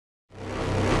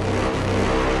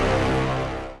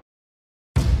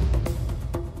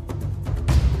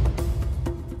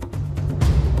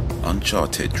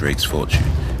Uncharted: Drake's Fortune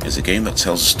is a game that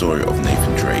tells the story of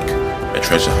Nathan Drake, a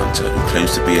treasure hunter who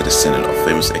claims to be a descendant of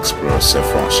famous explorer Sir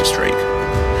Francis Drake.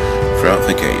 Throughout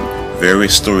the game,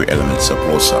 various story elements are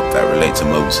brought up that relate to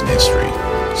moments in history,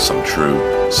 some true,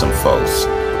 some false.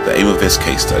 The aim of this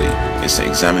case study is to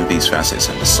examine these facets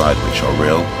and decide which are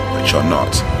real, which are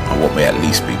not, and what may at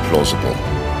least be plausible.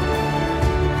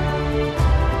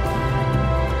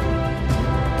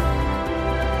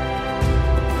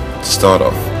 To start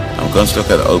off, I'm going to look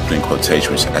at the opening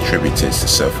quotation which is attributed to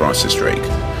Sir Francis Drake.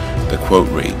 The quote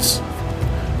reads,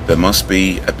 "There must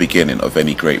be a beginning of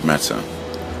any great matter,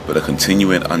 but a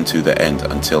continuing unto the end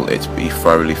until it be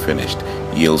thoroughly finished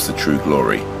yields the true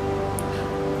glory."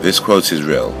 This quote is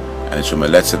real, and it's from a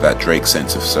letter that Drake sent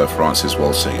to Sir Francis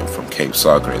Walsingham from Cape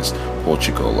Sagres,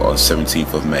 Portugal on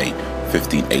 17th of May,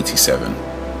 1587.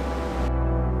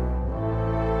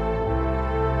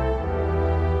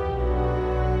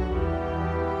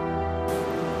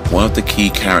 One of the key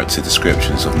character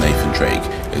descriptions of Nathan Drake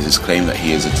is his claim that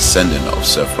he is a descendant of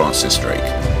Sir Francis Drake.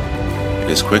 It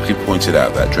is quickly pointed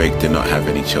out that Drake did not have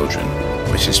any children,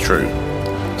 which is true.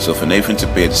 So for Nathan to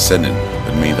be a descendant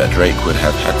would mean that Drake would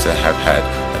have had to have had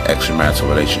an extramarital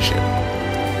relationship.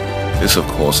 This of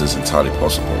course is entirely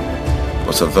possible,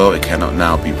 but although it cannot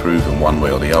now be proven one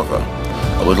way or the other,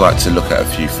 I would like to look at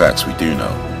a few facts we do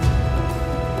know.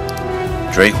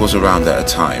 Drake was around at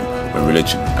a time when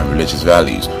religion and religious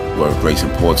values were of great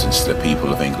importance to the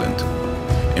people of England.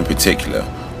 In particular,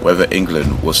 whether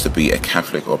England was to be a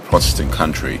Catholic or Protestant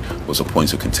country was a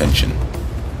point of contention.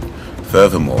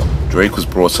 Furthermore, Drake was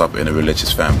brought up in a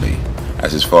religious family,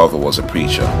 as his father was a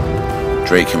preacher.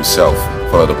 Drake himself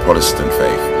followed the Protestant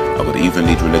faith and would even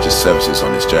lead religious services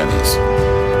on his journeys.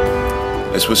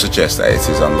 This would suggest that it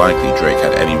is unlikely Drake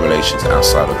had any relations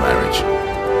outside of marriage.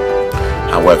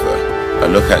 However, a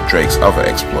look at Drake's other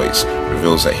exploits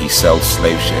reveals that he sailed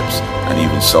slave ships and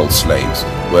even sold slaves,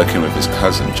 working with his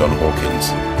cousin John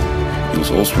Hawkins. He was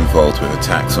also involved with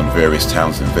attacks on various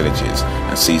towns and villages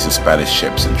and seizing Spanish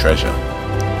ships and treasure.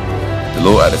 The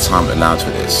law at the time allowed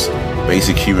for this.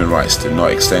 Basic human rights did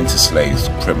not extend to slaves,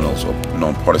 criminals, or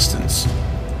non-Protestants.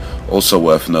 Also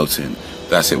worth noting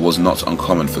that it was not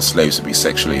uncommon for slaves to be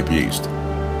sexually abused.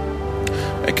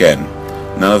 Again,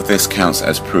 none of this counts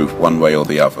as proof one way or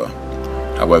the other.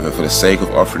 However, for the sake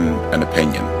of offering an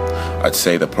opinion, I'd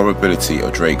say the probability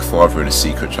of Drake fathering a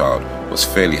secret child was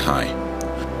fairly high.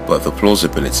 But the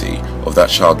plausibility of that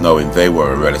child knowing they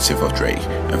were a relative of Drake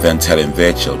and then telling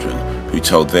their children, who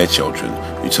told their children,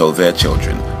 who told their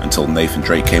children, until Nathan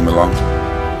Drake came along?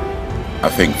 I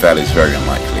think that is very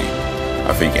unlikely.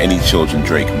 I think any children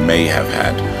Drake may have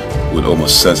had would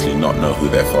almost certainly not know who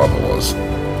their father was.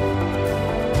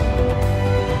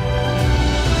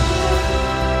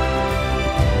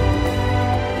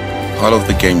 Part of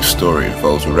the game's story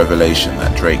involves a revelation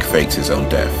that Drake faked his own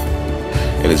death.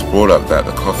 It is brought up that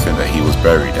the coffin that he was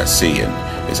buried at sea in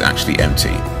is actually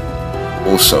empty.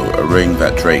 Also, a ring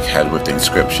that Drake had with the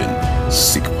inscription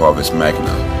Sic Parvis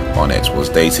Magna on it was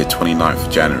dated 29th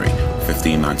January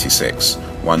 1596,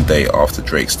 one day after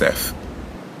Drake's death.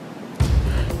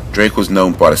 Drake was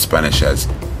known by the Spanish as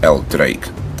El Drake,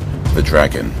 the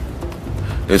Dragon.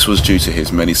 This was due to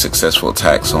his many successful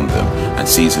attacks on them and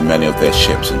seizing many of their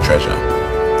ships and treasure.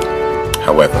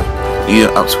 However,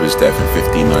 leading up to his death in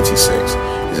 1596,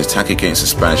 his attack against the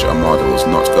Spanish Armada was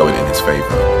not going in his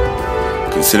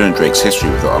favour. Considering Drake's history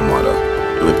with the Armada,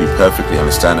 it would be perfectly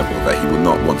understandable that he would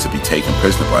not want to be taken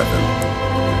prisoner by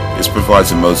them. This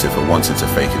provides a motive for wanting to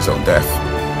fake his own death.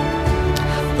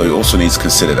 Though you also need to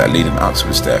consider that leading up to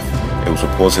his death, it was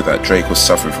reported that Drake was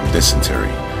suffering from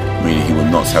dysentery, meaning he would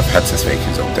not have had to fake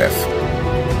his own death.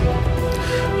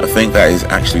 I think that is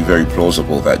actually very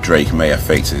plausible that Drake may have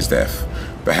faked his death.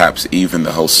 Perhaps even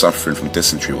the whole suffering from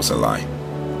dysentery was a lie.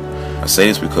 I say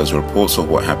this because reports of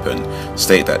what happened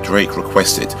state that Drake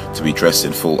requested to be dressed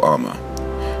in full armour.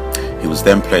 He was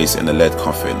then placed in a lead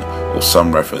coffin, or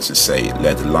some references say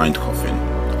lead-lined coffin,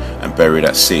 and buried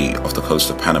at sea off the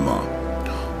coast of Panama.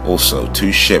 Also,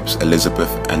 two ships, Elizabeth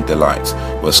and Delight,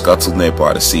 were scuttled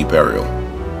nearby the sea burial.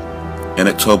 In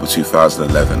October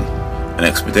 2011, an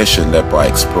expedition led by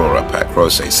explorer Pat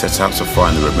Crosay set out to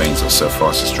find the remains of Sir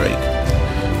Francis Drake.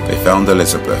 They found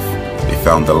Elizabeth, they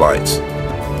found the light,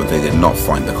 but they did not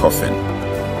find the coffin.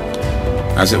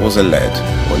 As it was a lead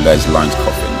or lead-lined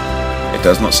coffin, it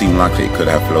does not seem likely it could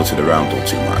have floated around all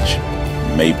too much.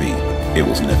 Maybe it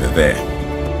was never there.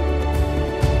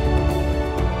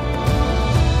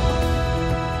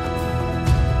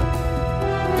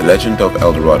 The legend of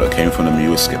El Dorado came from the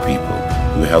Muisca people,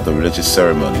 who held a religious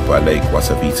ceremony by Lake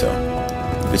Guatavita.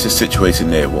 This is situated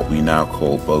near what we now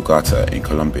call Bogota in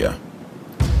Colombia.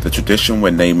 The tradition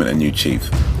when naming a new chief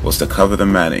was to cover the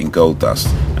man in gold dust,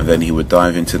 and then he would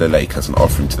dive into the lake as an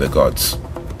offering to the gods.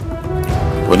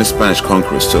 When the Spanish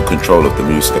conquerors took control of the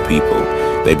Muisca people,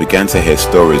 they began to hear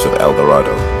stories of El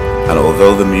Dorado, and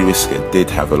although the Muisca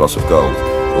did have a lot of gold,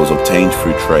 it was obtained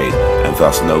through trade, and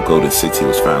thus no golden city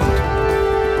was found.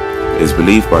 It is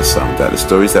believed by some that the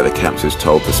stories that the captives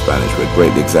told the Spanish were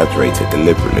greatly exaggerated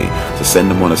deliberately to send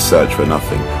them on a search for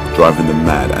nothing, driving them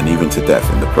mad and even to death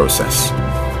in the process.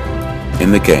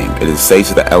 In the game, it is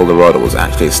stated that El Dorado was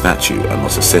actually a statue and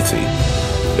not a city.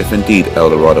 If indeed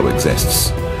El Dorado exists,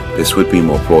 this would be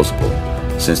more plausible.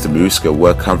 Since the Muisca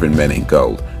were covering men in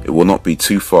gold, it will not be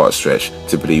too far a stretch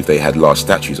to believe they had large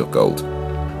statues of gold.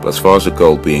 But as far as the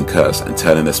gold being cursed and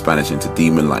turning the Spanish into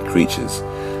demon-like creatures,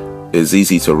 it is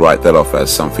easy to write that off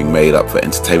as something made up for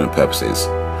entertainment purposes.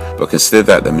 But consider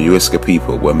that the Muisca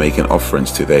people were making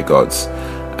offerings to their gods,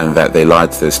 and that they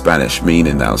lied to the Spanish,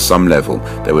 meaning that on some level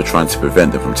they were trying to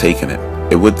prevent them from taking it.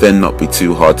 It would then not be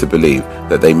too hard to believe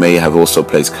that they may have also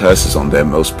placed curses on their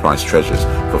most prized treasures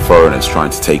for foreigners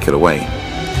trying to take it away.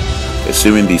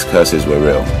 Assuming these curses were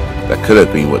real, that could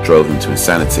have been what drove them to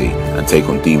insanity and take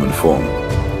on demon form.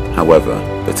 However,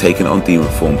 the taking on demon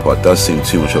form part does seem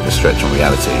too much of a stretch on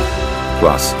reality.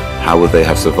 Plus, how would they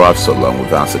have survived so long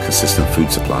without a consistent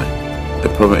food supply?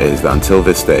 The problem is that until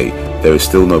this day, there is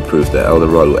still no proof that El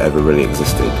Dorado ever really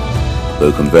existed,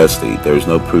 though conversely, there is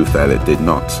no proof that it did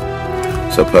not.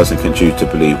 So a person can choose to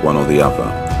believe one or the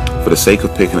other. For the sake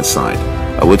of picking a side,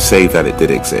 I would say that it did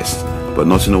exist, but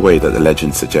not in a way that the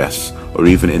legend suggests, or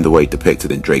even in the way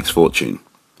depicted in Drake's fortune.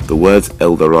 The word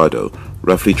El Dorado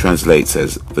roughly translates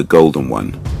as the Golden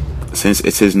One, since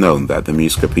it is known that the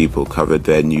Muisca people covered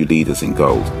their new leaders in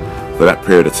gold. For that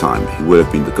period of time, he would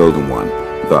have been the Golden One,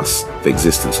 thus the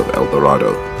existence of El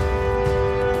Dorado.